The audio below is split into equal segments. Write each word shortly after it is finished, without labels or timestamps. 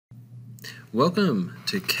Welcome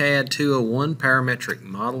to CAD 201 Parametric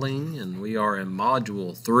Modeling, and we are in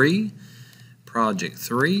Module 3, Project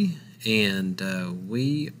 3, and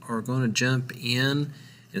we are going to jump in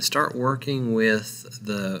and start working with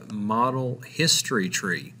the model history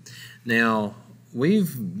tree. Now,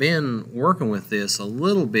 we've been working with this a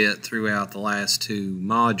little bit throughout the last two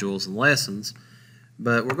modules and lessons,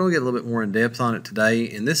 but we're going to get a little bit more in depth on it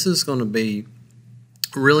today, and this is going to be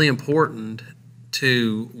really important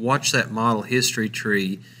to watch that model history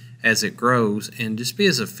tree as it grows and just be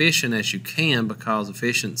as efficient as you can, because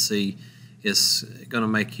efficiency is going to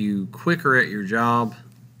make you quicker at your job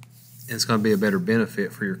and it's going to be a better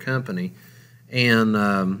benefit for your company. And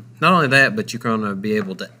not only that, but you're going to be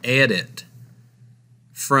able to edit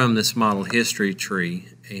from this model history tree,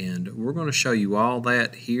 and we're going to show you all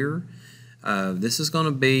that here. This is going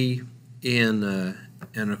to be in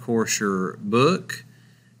of course your book,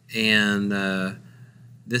 and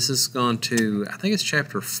this is going to, I think it's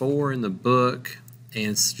chapter 4 in the book,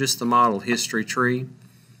 and it's just the model history tree.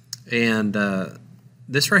 And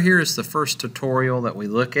this right here is the first tutorial that we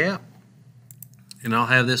look at, and I'll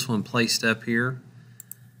have this one placed up here.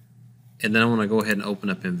 And then I want to go ahead and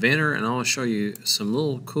open up Inventor, and I want to show you some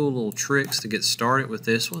cool little tricks to get started with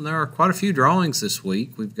this one. There are quite a few drawings this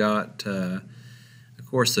week. We've got of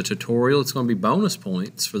course the tutorial. It's going to be bonus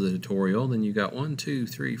points for the tutorial. Then you got 1, 2,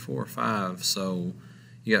 3, 4, 5. So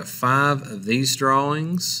you got 5 of these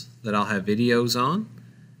drawings that I'll have videos on.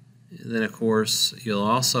 And then of course you'll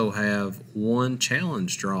also have 1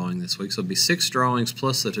 challenge drawing this week. So it'll be 6 drawings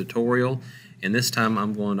plus the tutorial. And this time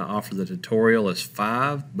I'm going to offer the tutorial as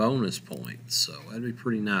 5 bonus points. So that'd be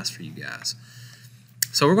pretty nice for you guys.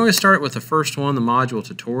 So we're going to start with the first one, the module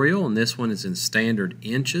tutorial, and this one is in standard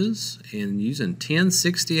inches and using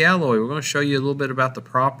 1060 alloy. We're going to show you a little bit about the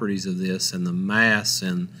properties of this and the mass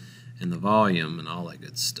and the volume and all that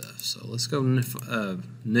good stuff. So let's go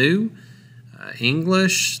new,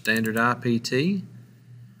 English, standard IPT.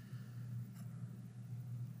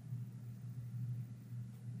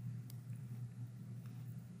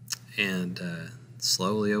 And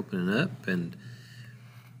slowly opening up, and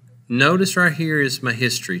notice right here is my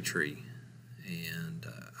history tree, and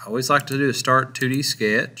I always like to do a start 2D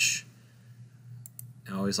sketch.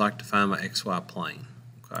 I always like to find my XY plane.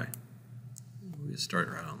 Okay, we'll start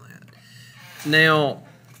right on that. Now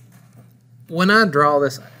when I draw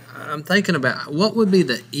this, I'm thinking about what would be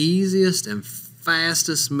the easiest and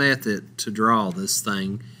fastest method to draw this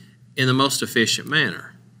thing in the most efficient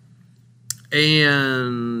manner,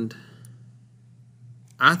 and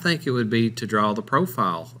I think it would be to draw the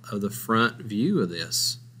profile of the front view of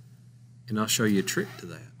this, and I'll show you a trick to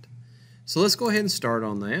that. So let's go ahead and start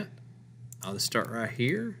on that. I'll just start right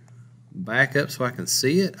here, back up so I can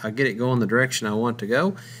see it. I'll get it going the direction I want to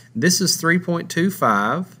go. This is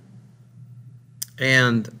 3.25,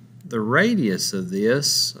 and the radius of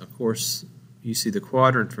this, of course, you see the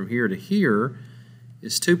quadrant from here to here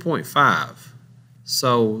is 2.5.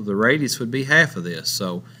 So the radius would be half of this.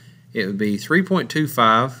 So it would be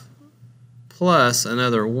 3.25 plus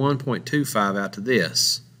another 1.25 out to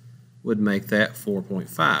this would make that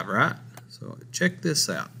 4.5, right? So check this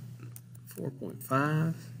out.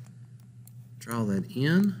 4.5. Draw that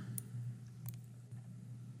in.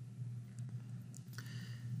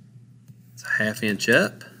 It's a ½ inch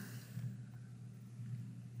up.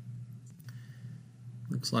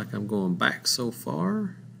 Looks like I'm going back so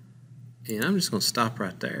far. And I'm just going to stop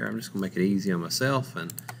right there. I'm just going to make it easy on myself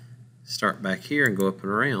and start back here and go up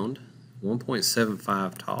and around.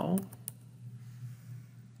 1.75 tall.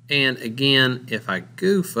 And again, if I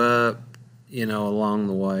goof up, along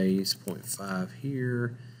the way, it's 0.5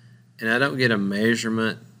 here, and I don't get a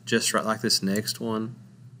measurement just right like this next one,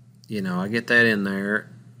 I get that in there,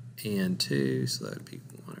 and 2, so that would be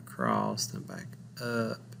 1 across, then back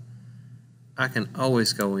up. I can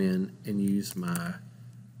always go in and use my,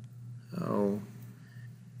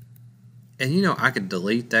 and I could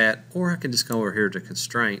delete that, or I can just go over here to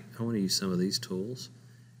constraint. I want to use some of these tools,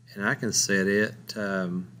 and I can set it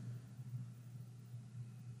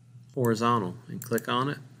horizontal and click on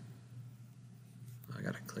it. I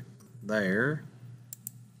got to click there,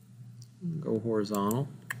 go horizontal.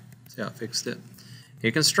 See how I fixed it?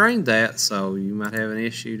 You constrained that, so you might have an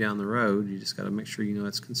issue down the road. You just got to make sure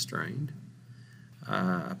it's constrained.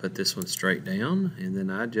 I put this one straight down, and then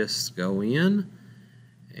I just go in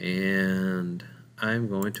and I'm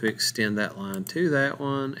going to extend that line to that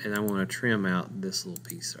one, and I want to trim out this little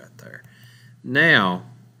piece right there. Now,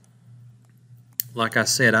 like I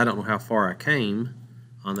said, I don't know how far I came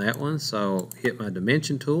on that one, so hit my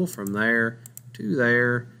dimension tool from there to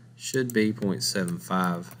there should be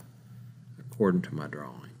 0.75 according to my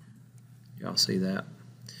drawing. Y'all see that?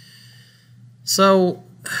 So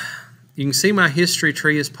you can see my history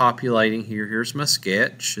tree is populating here. Here's my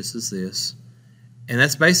sketch. This is this. And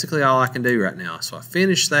that's basically all I can do right now. So I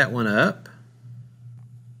finished that one up.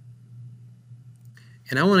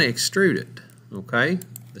 And I want to extrude it. Okay?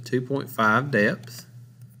 The 2.5 depth.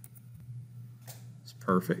 It's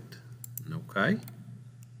perfect. Okay?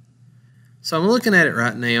 So I'm looking at it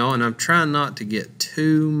right now, and I'm trying not to get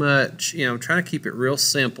too much, I'm trying to keep it real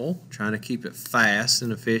simple, trying to keep it fast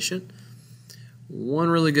and efficient. One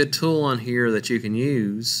really good tool on here that you can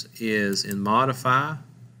use is in Modify.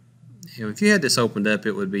 If you had this opened up,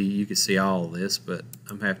 it would be, you could see all of this, but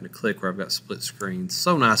I'm having to click where I've got split screens.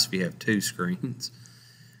 So nice if you have two screens.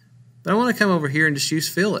 But I want to come over here and just use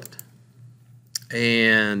Fillet.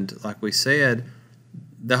 And like we said,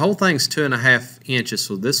 the whole thing's 2.5 inches,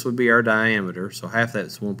 so this would be our diameter, so half that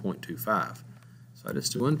is 1.25. So I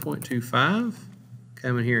just do 1.25,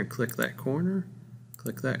 come in here and click that corner,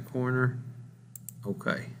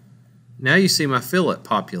 okay. Now you see my fillet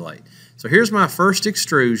populate. So here's my first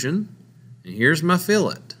extrusion, and here's my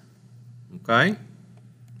fillet, okay?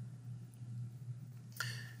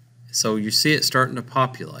 So you see it starting to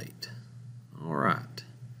populate. All right.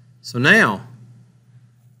 So now,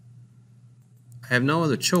 I have no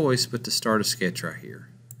other choice but to start a sketch right here.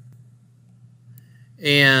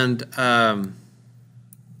 And I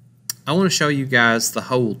want to show you guys the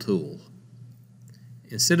hole tool.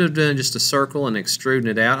 Instead of doing just a circle and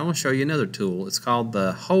extruding it out, I want to show you another tool. It's called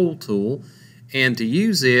the hole tool. And to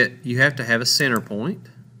use it, you have to have a center point.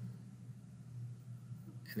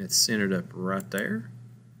 And it's centered up right there,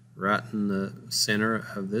 right in the center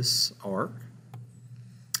of this arc.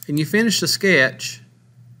 And you finish the sketch.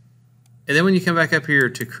 And then when you come back up here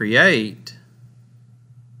to create,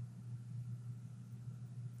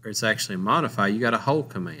 or it's actually modify, you got a hole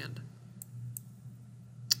command.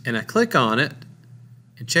 And I click on it,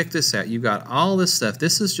 and check this out. You've got all this stuff.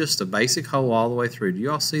 This is just a basic hole all the way through. Do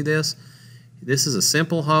you all see this? This is a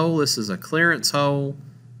simple hole. This is a clearance hole.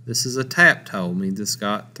 This is a tapped hole. Means it's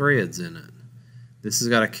got threads in it. This has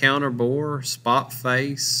got a counter bore, spot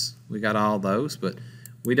face. We got all those, but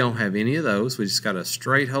we don't have any of those. We just got a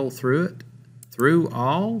straight hole through it, through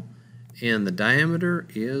all, and the diameter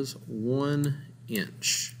is 1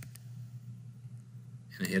 inch.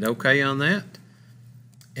 And I hit OK on that.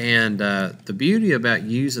 And the beauty about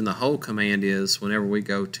using the hole command is whenever we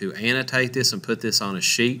go to annotate this and put this on a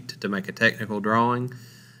sheet to make a technical drawing,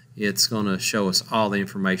 it's going to show us all the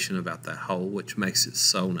information about that hole, which makes it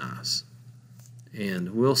so nice.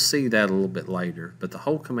 And we'll see that a little bit later, but the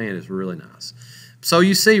hole command is really nice. So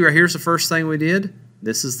you see right here's the first thing we did,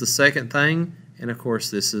 this is the second thing, and of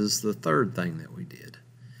course this is the third thing that we did.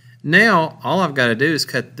 Now all I've got to do is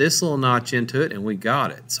cut this little notch into it and we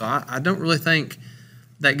got it. So I don't really think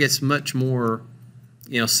that gets much more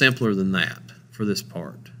simpler than that for this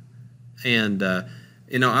part. And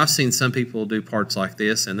I've seen some people do parts like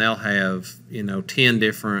this and they'll have 10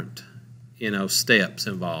 different steps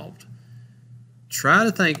involved. Try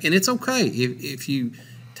to think, and it's okay if you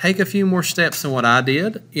take a few more steps than what I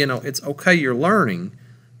did. It's okay, you're learning,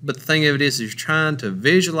 but the thing of it is you're trying to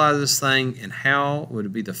visualize this thing and how would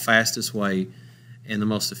it be the fastest way and the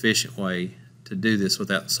most efficient way to do this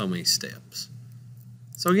without so many steps.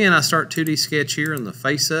 So again, I start 2D sketch here on the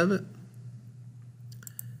face of it.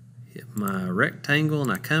 Hit my rectangle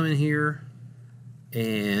and I come in here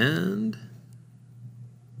and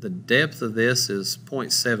the depth of this is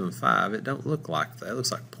 0.75. It don't look like that. It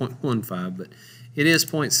looks like 0.15, but it is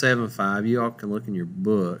 0.75. You all can look in your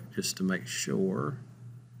book just to make sure.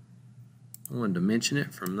 I want to dimension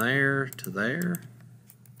it from there to there.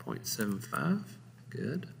 0.75.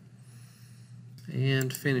 Good.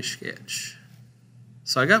 And finish sketch.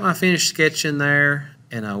 So I got my finished sketch in there,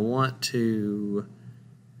 and I want to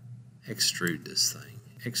extrude this thing.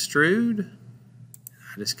 Extrude.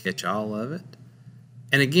 I just catch all of it.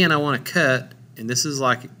 And again, I want to cut, and this is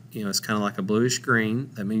like, it's kind of like a bluish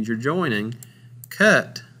green. That means you're joining.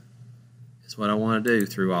 Cut is what I want to do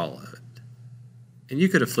through all of it. And you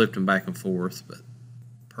could have flipped them back and forth, but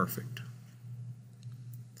perfect.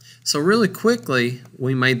 So really quickly,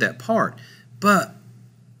 we made that part. But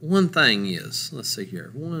one thing is, let's see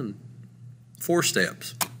here, 4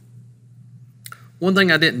 steps. One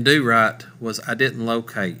thing I didn't do right was I didn't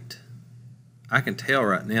locate. I can tell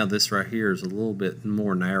right now this right here is a little bit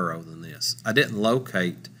more narrow than this. I didn't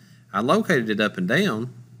locate. I located it up and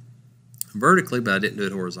down vertically, but I didn't do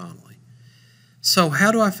it horizontally. So how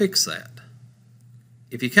do I fix that?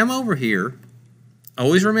 If you come over here,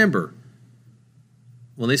 always remember,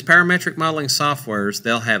 when these parametric modeling softwares,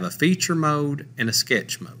 they'll have a feature mode and a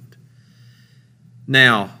sketch mode.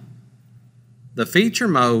 Now, The feature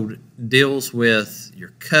mode deals with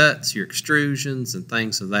your cuts, your extrusions, and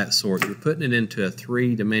things of that sort. You're putting it into a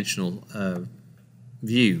three-dimensional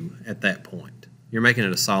view at that point. You're making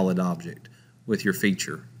it a solid object with your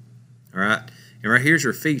feature. All right? And right here's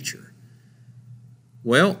your feature.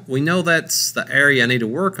 Well, we know that's the area I need to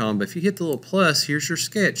work on, but if you hit the little plus, here's your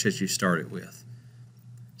sketch that you started with.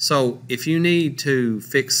 So if you need to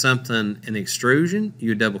fix something in extrusion,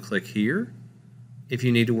 you double-click here. If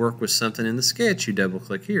you need to work with something in the sketch, you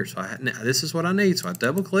double-click here. So now this is what I need. So I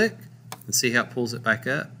double-click and see how it pulls it back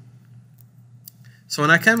up. So when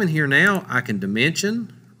I come in here now, I can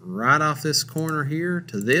dimension right off this corner here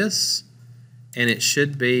to this, and it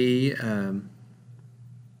should be,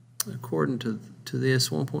 according to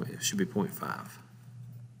this, it should be 0.5.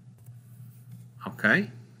 Okay,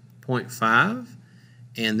 0.5,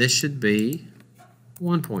 and this should be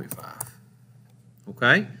 1.5.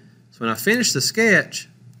 Okay. So when I finish the sketch,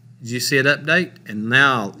 did you see it update? And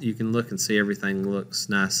now you can look and see everything looks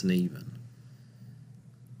nice and even.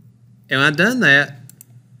 And I've done that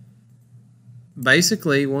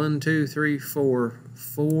basically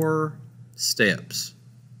 4 steps.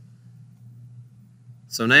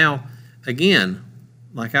 So now, again,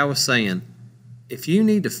 like I was saying, if you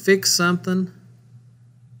need to fix something,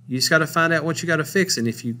 you just got to find out what you got to fix. And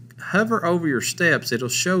if you hover over your steps, it'll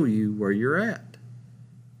show you where you're at.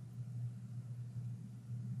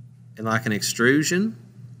 And like an extrusion,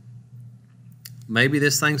 maybe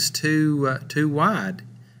this thing's too wide.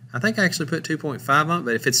 I think I actually put 2.5 on it,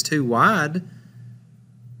 but if it's too wide,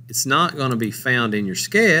 it's not going to be found in your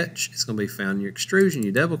sketch. It's going to be found in your extrusion.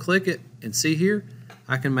 You double click it and see here,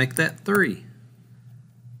 I can make that 3.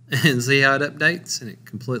 And see how it updates? And it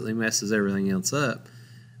completely messes everything else up.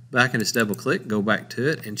 But I can just double click, go back to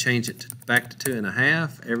it, and change it back to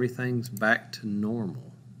 2.5. Everything's back to normal.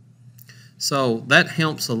 So that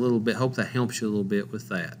helps a little bit. Hope that helps you a little bit with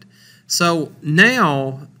that. So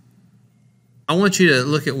now I want you to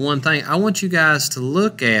look at one thing. I want you guys to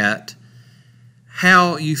look at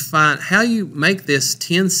how you make this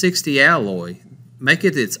 1060 alloy. Make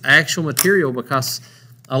it its actual material, because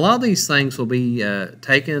a lot of these things will be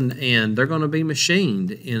taken and they're going to be machined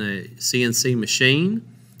in a CNC machine,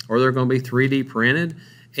 or they're going to be 3D printed,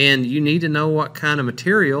 and you need to know what kind of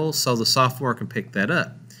material so the software can pick that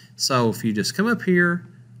up. So if you just come up here,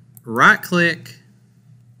 right click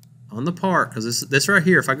on the part, because this right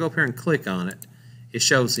here, if I go up here and click on it, it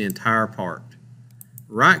shows the entire part.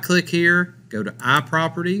 Right click here, go to Eye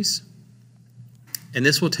Properties, and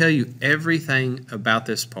this will tell you everything about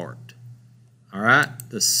this part. All right,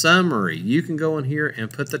 the summary. You can go in here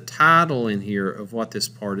and put the title in here of what this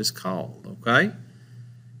part is called, okay?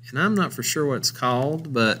 And I'm not for sure what it's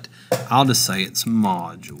called, but I'll just say it's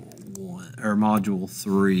Module 1 or Module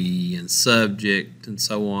 3, and subject and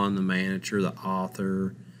so on, the manager, the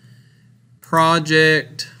author,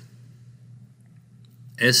 project,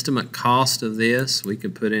 estimate cost of this. We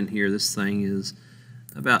could put in here, this thing is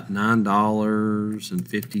about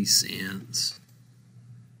 $9.50.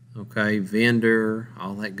 Okay, vendor,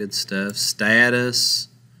 all that good stuff. Status,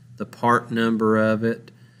 the part number of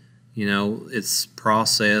it, you know, its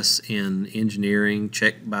process in engineering,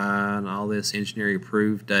 checked by, and all this, engineering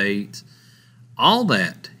approved dates, all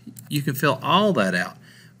that. You can fill all that out.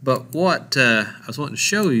 But what I was wanting to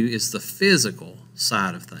show you is the physical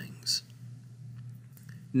side of things.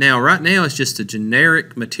 Now, right now it's just a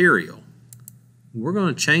generic material. We're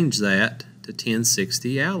going to change that to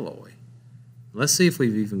 1060 alloy. Let's see if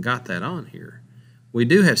we've even got that on here. We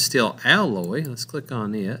do have steel alloy. Let's click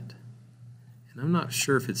on it. And I'm not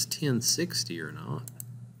sure if it's 1060 or not.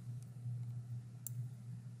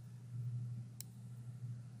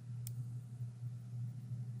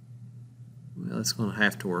 Well, it's going to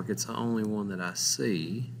have to work. It's the only one that I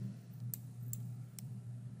see.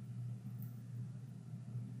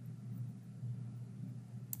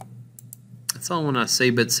 That's the only one I see.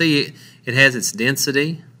 But see, it has its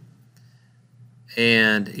density,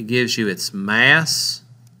 and it gives you its mass.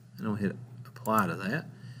 I don't hit apply to that.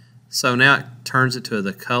 So now it turns it to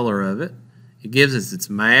the color of it. It gives it its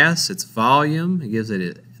mass, its volume. It gives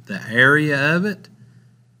it the area of it.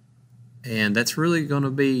 And that's really going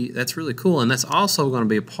to be, that's really cool. And that's also going to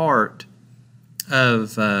be a part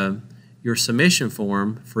of your submission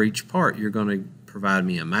form for each part. You're going to provide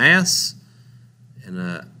me a mass and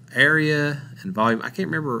an area and volume. I can't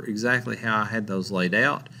remember exactly how I had those laid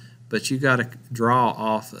out, but you got to draw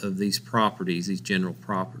off of these properties, these general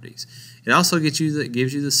properties. It also gives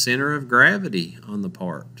you the center of gravity on the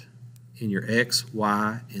part in your X,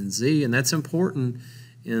 Y, and Z, and that's important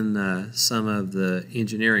in some of the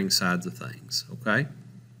engineering sides of things, okay?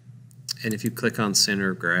 And if you click on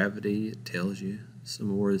center of gravity, it tells you some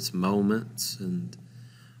more of its moments and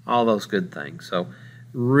all those good things. So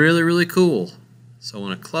really, really cool. So I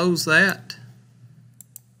want to close that.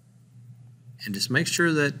 And just make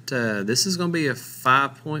sure that this is going to be a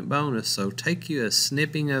 5-point bonus. So take you a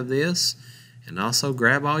snipping of this and also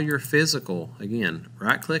grab all your physical. Again,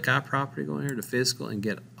 right-click iProperty, go in here to physical and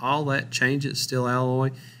get all that, change it still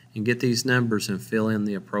alloy, and get these numbers and fill in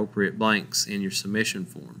the appropriate blanks in your submission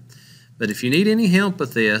form. But if you need any help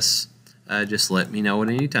with this, just let me know at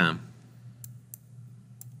any time.